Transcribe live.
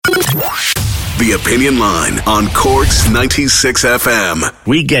The Opinion Line on Cork's 96 FM.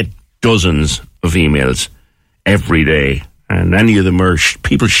 We get dozens of emails every day, and any of them are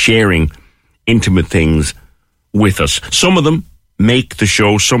people sharing intimate things with us. Some of them make the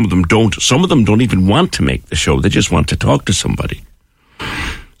show, some of them don't. Some of them don't even want to make the show. They just want to talk to somebody.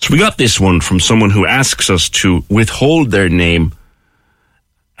 So we got this one from someone who asks us to withhold their name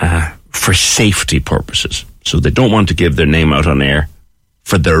for safety purposes. So they don't want to give their name out on air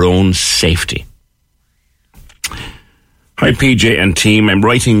for their own safety. Hi PJ and team, I'm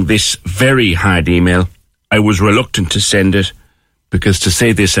writing this very hard email. I was reluctant to send it because to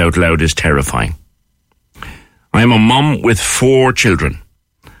say this out loud is terrifying. I am a mum with 4 children.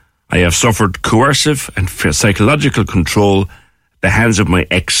 I have suffered coercive and psychological control at the hands of my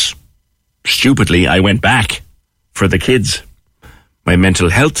ex. Stupidly, I went back for the kids. My mental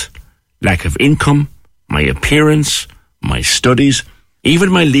health, lack of income, my appearance, my studies,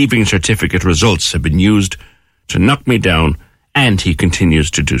 even my leaving certificate results have been used to knock me down, and he continues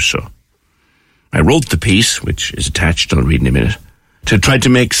to do so. I wrote the piece, which is attached, I'll read in a minute, to try to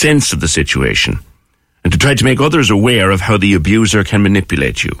make sense of the situation and to try to make others aware of how the abuser can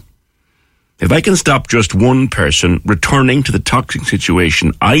manipulate you. If I can stop just one person returning to the toxic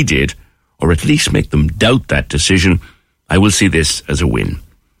situation I did, or at least make them doubt that decision, I will see this as a win.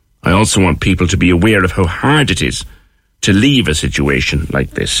 I also want people to be aware of how hard it is to leave a situation like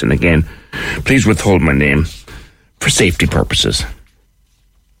this. And again, please withhold my name for safety purposes.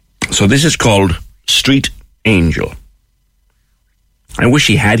 So this is called Street Angel. I wish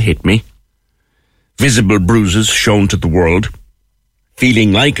he had hit me. Visible bruises shown to the world.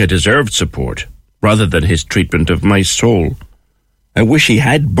 Feeling like I deserved support rather than his treatment of my soul. I wish he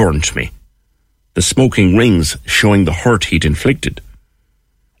had burnt me. The smoking rings showing the hurt he'd inflicted.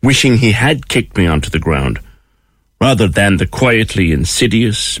 Wishing he had kicked me onto the ground rather than the quietly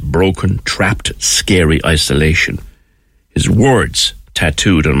insidious, broken, trapped, scary isolation. His words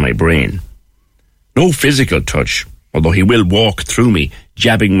tattooed on my brain. No physical touch, although he will walk through me,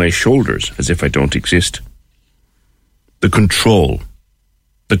 jabbing my shoulders as if I don't exist. The control.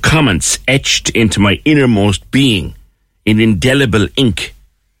 The comments etched into my innermost being in indelible ink,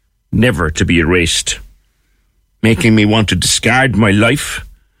 never to be erased. Making me want to discard my life,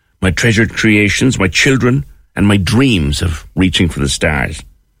 my treasured creations, my children, and my dreams of reaching for the stars.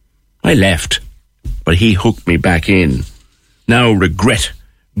 I left, but he hooked me back in. Now regret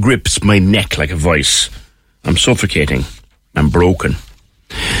grips my neck like a vice. I'm suffocating. I'm broken.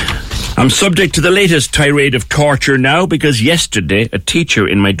 I'm subject to the latest tirade of torture now because yesterday a teacher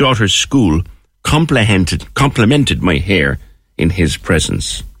in my daughter's school complimented my hair in his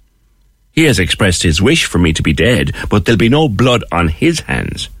presence. He has expressed his wish for me to be dead, but there'll be no blood on his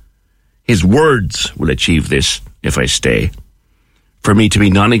hands. His words will achieve this if I stay. For me to be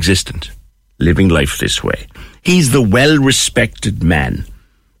non-existent, living life this way. He's the well-respected man,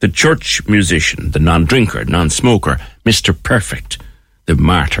 the church musician, the non-drinker, non-smoker, Mr. Perfect, the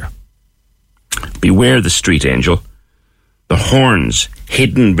martyr. Beware the street angel. The horns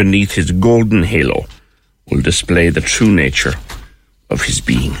hidden beneath his golden halo will display the true nature of his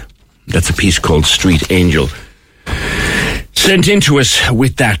being. That's a piece called Street Angel, sent in to us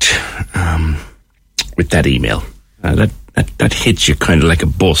with that email. That hits you kind of like a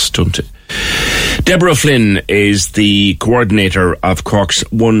bus, doesn't it? Deborah Flynn is the coordinator of Cork's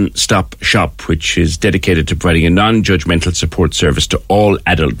One Stop Shop, which is dedicated to providing a non-judgmental support service to all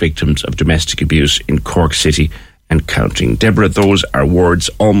adult victims of domestic abuse in Cork City and counting. Deborah, those are words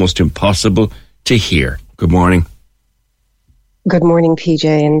almost impossible to hear. Good morning. Good morning, PJ,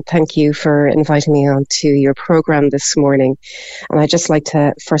 and thank you for inviting me on to your programme this morning. And I'd just like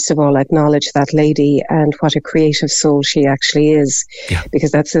to, first of all, acknowledge that lady and what a creative soul she actually is, because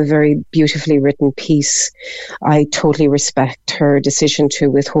that's a very beautifully written piece. I totally respect her decision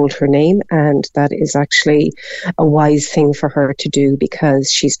to withhold her name, and that is actually a wise thing for her to do because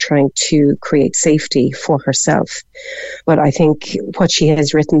she's trying to create safety for herself. But I think what she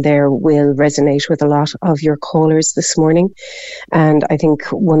has written there will resonate with a lot of your callers this morning. And I think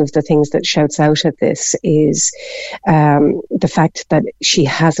one of the things that shouts out at this is the fact that she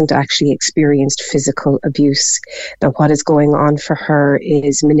hasn't actually experienced physical abuse, that what is going on for her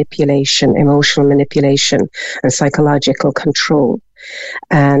is manipulation, emotional manipulation, and psychological control.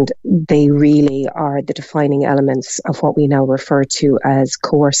 And they really are the defining elements of what we now refer to as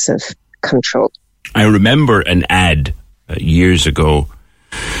coercive control. I remember an ad years ago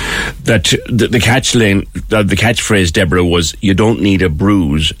that the catchphrase, Deborah, was, "You don't need a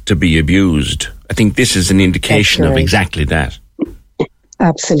bruise to be abused." I think this is an indication of exactly that.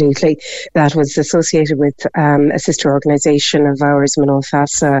 Absolutely. That was associated with a sister organisation of ours,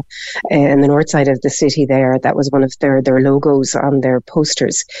 Manolfasa, in the north side of the city there. That was one of their logos on their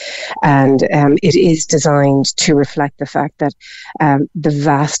posters. And it is designed to reflect the fact that the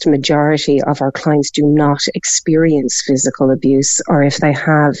vast majority of our clients do not experience physical abuse, or if they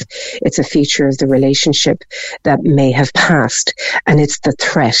have, it's a feature of the relationship that may have passed. And it's the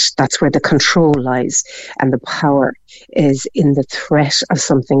threat. That's where the control lies, and the power is in the threat of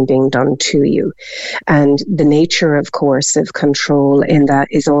something being done to you. And the nature of coercive control in that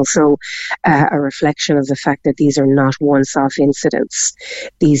is also a reflection of the fact that these are not once-off incidents.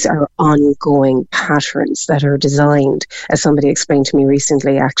 These are ongoing patterns that are designed, as somebody explained to me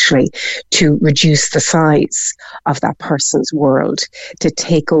recently actually, to reduce the size of that person's world, to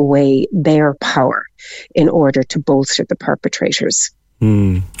take away their power in order to bolster the perpetrators.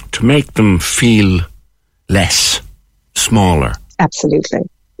 To make them feel less, smaller. Absolutely.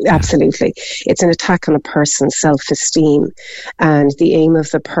 Absolutely. It's an attack on a person's self-esteem. And the aim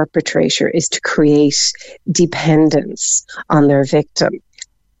of the perpetrator is to create dependence on their victim,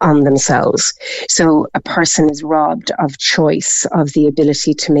 on themselves. So a person is robbed of choice, of the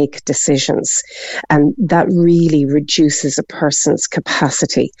ability to make decisions. And that really reduces a person's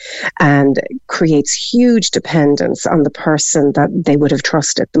capacity and creates huge dependence on the person that they would have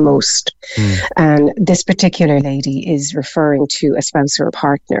trusted the most. And this particular lady is referring to a spouse or a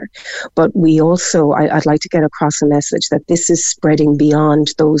partner. But we also, I'd like to get across a message that this is spreading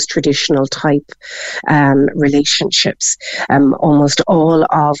beyond those traditional type relationships. Almost all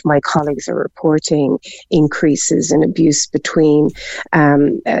of my colleagues are reporting increases in abuse between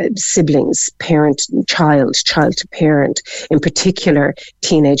siblings, parent and child to parent, in particular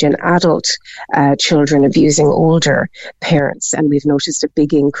teenage and adult children abusing older parents. And we've noticed a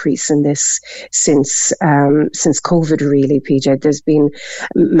big increase in this since COVID, really, PJ. There's been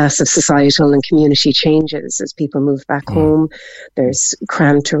massive societal and community changes as people move back home. There's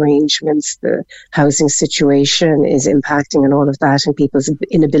cramped arrangements. The housing situation is impacting on all of that, and people's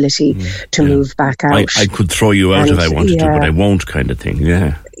inability to move back out. I could throw you out if I wanted to, but I won't, kind of thing.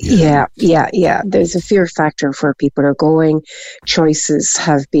 Yeah. There's a fear factor of where people are going. Choices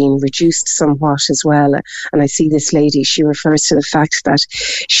have been reduced somewhat as well. And I see this lady, she refers to the fact that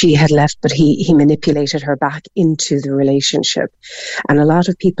she had left, but he manipulated her back into the relationship. And a lot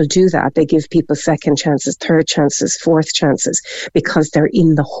of people do that. They give people second chances, third chances, fourth chances, because they're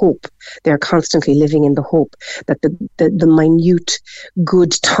in the hope. They're constantly living in the hope that the minute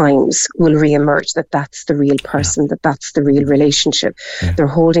good times will reemerge, that's the real person, that's the real relationship. They're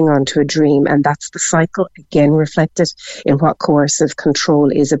holding on to a dream, and that's the cycle, again reflected in what coercive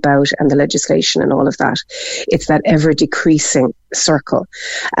control is about and the legislation and all of that. It's that ever decreasing circle.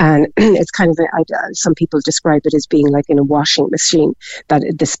 And it's kind of, some people describe it as being like in a washing machine, that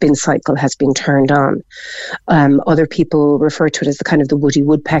the spin cycle has been turned on. Other people refer to it as the kind of the Woody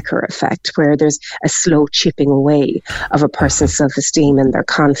Woodpecker effect, where there's a slow chipping away of a person's self-esteem and their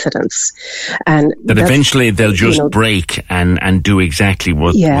confidence. And that eventually they'll just break and do exactly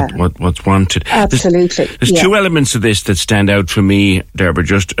what's wanted. Absolutely. There's two elements of this that stand out for me, Deborah,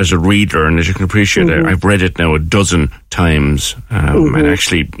 just as a reader, and as you can appreciate, I've read it now a dozen times. And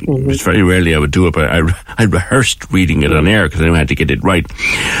actually, it's very rarely I would do it, but I rehearsed reading it on air because I knew I had to get it right.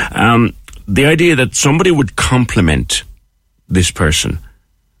 The idea that somebody would compliment this person,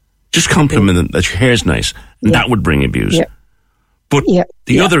 just compliment them that your hair's nice, and that would bring abuse. But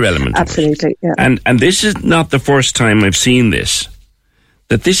the other element of it, and this is not the first time I've seen this,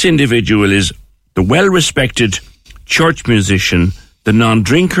 that this individual is the well-respected church musician, the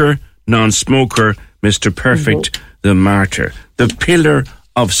non-drinker, non-smoker, Mr. Perfect, the martyr, the pillar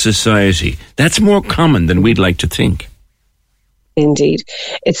of society. That's more common than we'd like to think. Indeed.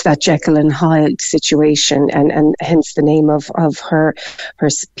 It's that Jekyll and Hyde situation, and hence the name of her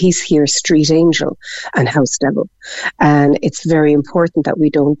piece here, Street Angel and House Devil. And it's very important that we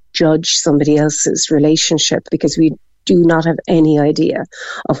don't judge somebody else's relationship, because we do not have any idea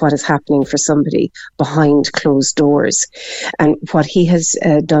of what is happening for somebody behind closed doors. And what he has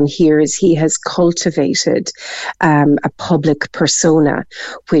done here is he has cultivated a public persona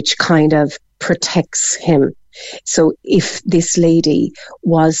which kind of protects him. So if this lady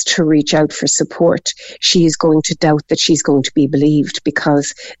was to reach out for support, she is going to doubt that she's going to be believed,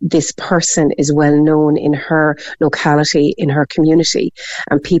 because this person is well known in her locality, in her community,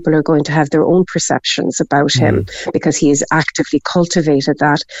 and people are going to have their own perceptions about him because he has actively cultivated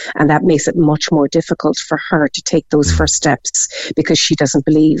that, and that makes it much more difficult for her to take those first steps, because she doesn't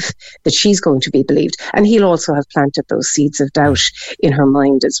believe that she's going to be believed. And he'll also have planted those seeds of doubt in her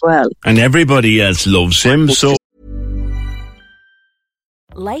mind as well. And everybody else loves him, so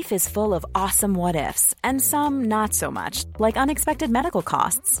Life is full of awesome what-ifs, and some not so much, like unexpected medical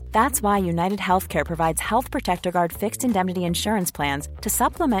costs. That's why United Healthcare provides Health Protector Guard fixed indemnity insurance plans to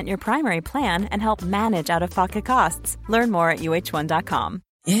supplement your primary plan and help manage out-of-pocket costs. Learn more at uh1.com.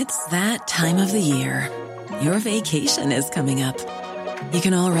 It's that time of the year. Your vacation is coming up. You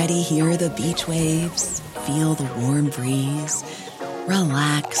can already hear the beach waves, feel the warm breeze,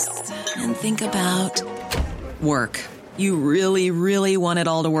 relax, and think about work. You really, really want it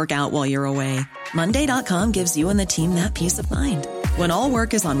all to work out while you're away. Monday.com gives you and the team that peace of mind. When all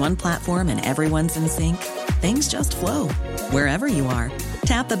work is on one platform and everyone's in sync, things just flow. Wherever you are,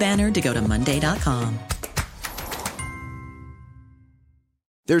 tap the banner to go to Monday.com.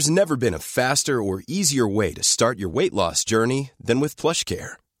 There's never been a faster or easier way to start your weight loss journey than with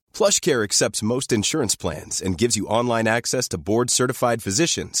PlushCare. PlushCare accepts most insurance plans and gives you online access to board-certified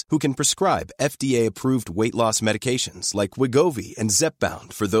physicians who can prescribe FDA-approved weight loss medications like Wegovy and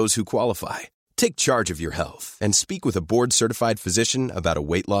Zepbound for those who qualify. Take charge of your health and speak with a board-certified physician about a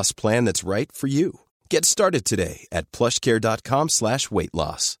weight loss plan that's right for you. Get started today at plushcare.com/weight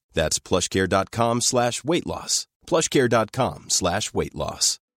loss. That's plushcare.com/weight loss. plushcare.com/weight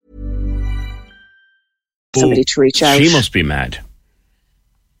loss. Somebody to reach out. She must be mad.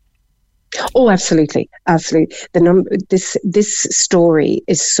 Oh, absolutely. Absolutely. This story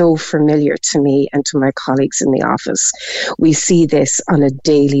is so familiar to me and to my colleagues in the office. We see this on a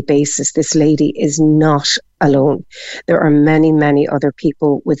daily basis. This lady is not alone. There are many, many other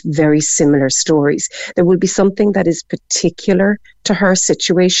people with very similar stories. There will be something that is particular to her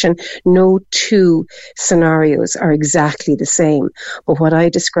situation. No two scenarios are exactly the same. But what I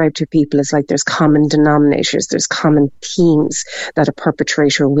describe to people is like there's common denominators, there's common themes that a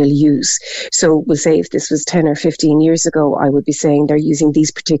perpetrator will use. So we'll say if this was 10 or 15 years ago, I would be saying they're using these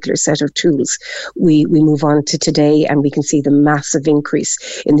particular set of tools. We move on to today and we can see the massive increase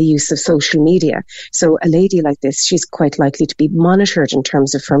in the use of social media. So a lady like this, she's quite likely to be monitored in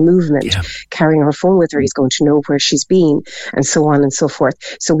terms of her movement. Yeah. Carrying her phone with her, he's going to know where she's been, and so on and so forth.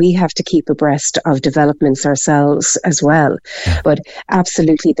 So we have to keep abreast of developments ourselves as well. Yeah. But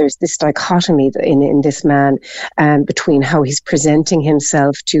absolutely, there's this dichotomy in this man between how he's presenting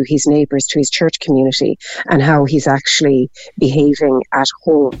himself to his neighbours, to his church community, and how he's actually behaving at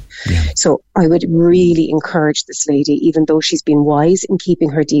home. Yeah. So I would really encourage this lady, even though she's been wise in keeping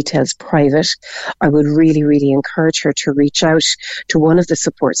her details private, I would really, really encourage her to reach out to one of the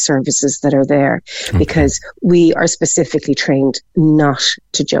support services that are there, because we are specifically trained not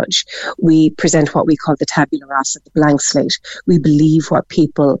to judge. We present what we call the tabula rasa, the blank slate. We believe what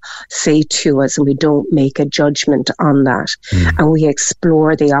people say to us and we don't make a judgment on that. And we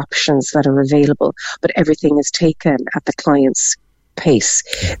explore the options that are available, but everything is taken at the client's pace.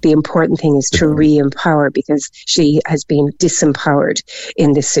 The important thing is to re-empower, because she has been disempowered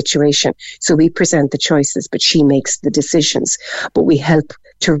in this situation. So we present the choices, but she makes the decisions. But we help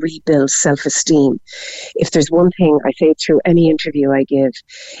to rebuild self-esteem. If there's one thing I say through any interview I give,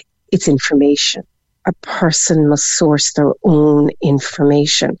 it's information. A person must source their own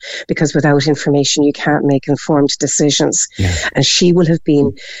information, because without information you can't make informed decisions. Yeah. And she will have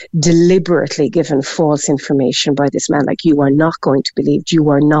been deliberately given false information by this man, like, you are not going to believe,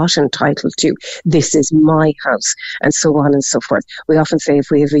 you are not entitled to, this is my house, and so on and so forth. We often say if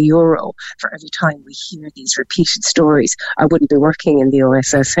we have €1 for every time we hear these repeated stories, I wouldn't be working in the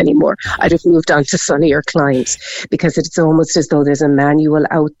OSS anymore. I'd have moved on to sunnier climes, because it's almost as though there's a manual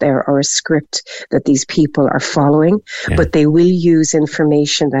out there or a script that these people are following, but they will use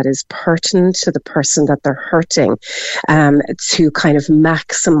information that is pertinent to the person that they're hurting to kind of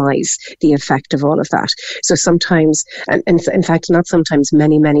maximize the effect of all of that. So sometimes, and in fact, not sometimes,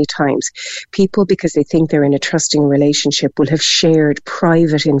 many, many times, people, because they think they're in a trusting relationship, will have shared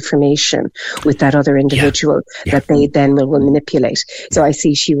private information with that other individual that they then will manipulate. So I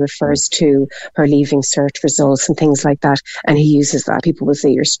see she refers to her leaving cert results and things like that, and he uses that. People will say,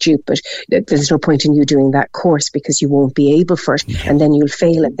 you're stupid. There's no point in you doing that course because you won't be able for it, and then you'll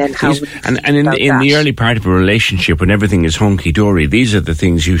fail, and then how? And in the early part of a relationship, when everything is hunky-dory, these are the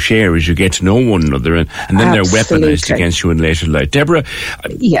things you share as you get to know one another, and then they're weaponized against you in later life. Deborah,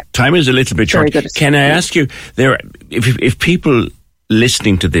 time is a little bit short. Can I ask you, if people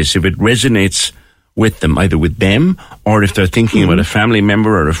listening to this, if it resonates with them, either with them or if they're thinking about a family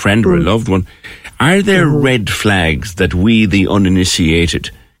member or a friend or a loved one, are there red flags that we, the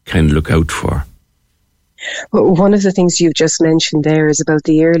uninitiated, can look out for? One of the things you've just mentioned there is about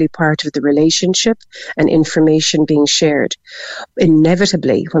the early part of the relationship and information being shared.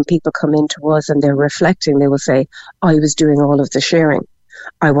 Inevitably, when people come into us and they're reflecting, they will say, I was doing all of the sharing.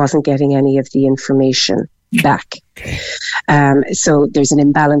 I wasn't getting any of the information back. Okay. So there's an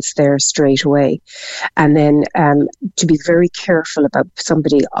imbalance there straight away. And then to be very careful about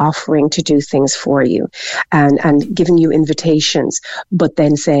somebody offering to do things for you and giving you invitations, but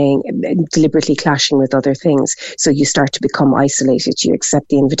then saying, deliberately clashing with other things. So you start to become isolated. You accept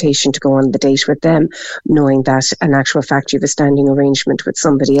the invitation to go on the date with them, knowing that in actual fact you have a standing arrangement with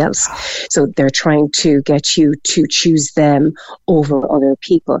somebody else. So they're trying to get you to choose them over other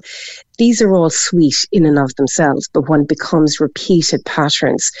people. These are all sweet in and of themselves, but when it becomes repeated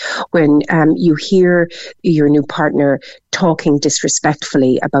patterns, when you hear your new partner talking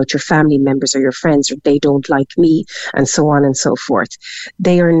disrespectfully about your family members or your friends, or they don't like me, and so on and so forth,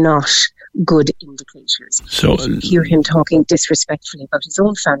 they are not good indicators. So if you hear him talking disrespectfully about his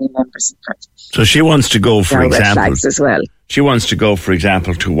own family members and friends. So she wants to go, for example, red flags as well. She wants to go, for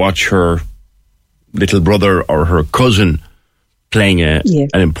example, to watch her little brother or her cousin playing an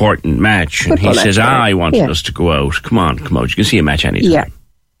important match, and he says, I wanted us to go out. Come on, you can see a match anytime. Yeah.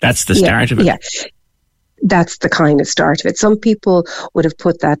 That's the start of it. Yeah. That's the kind of start of it. Some people would have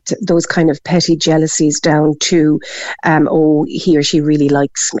put those kind of petty jealousies down to, he or she really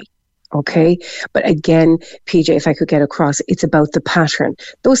likes me. Okay. But again, PJ, if I could get across, it's about the pattern.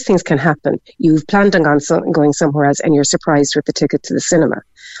 Those things can happen. You've planned on going somewhere else and you're surprised with the ticket to the cinema.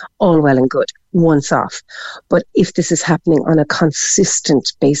 All well and good, once off. But if this is happening on a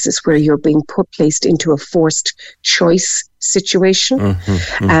consistent basis where you're being placed into a forced choice situation,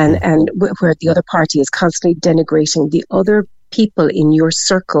 and where the other party is constantly denigrating the other people in your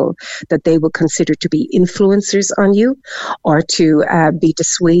circle that they will consider to be influencers on you or to be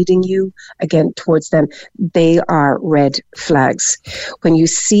dissuading you again towards them, they are red flags. When you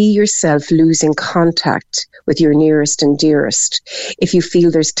see yourself losing contact with your nearest and dearest, if you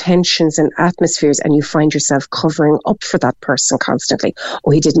feel there's tensions and atmospheres and you find yourself covering up for that person constantly,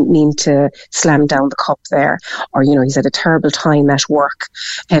 he didn't mean to slam down the cup there, or he's had a terrible time at work,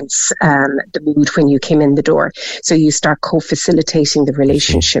 hence the mood when you came in the door. So you start co-facilitating the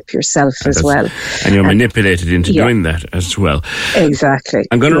relationship yourself as well. And you're manipulated into doing that as well. Exactly.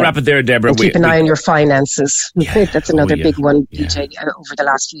 I'm going to wrap it there, Deborah. And keep an eye on your finances. That's another big one, PJ, over the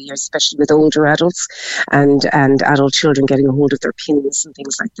last few years, especially with older adults and adult children getting a hold of their PINs and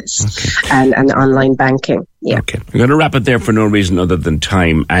things like this, and online banking. Yeah. Okay. I'm going to wrap it there for no reason other than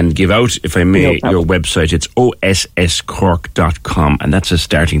time and give out, if I may, your website. It's osscork.com, and that's a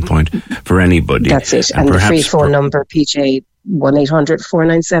starting point for anybody. That's it. And the free phone number, PJ,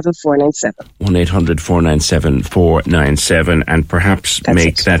 1-800-497-497. 1-800-497-497, and perhaps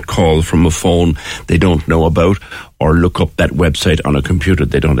make that call from a phone they don't know about, or look up that website on a computer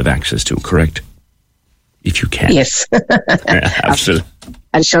they don't have access to, correct? If you can. Yes. Absolutely.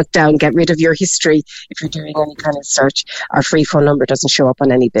 And shut down, get rid of your history. If you're doing any kind of search, our free phone number doesn't show up on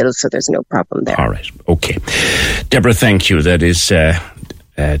any bill, so there's no problem there. All right. Okay. Deborah, thank you. That is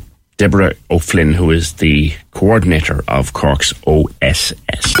Deborah O'Flynn, who is the coordinator of Cork's OSS.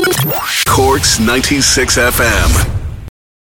 Cork's 96 FM.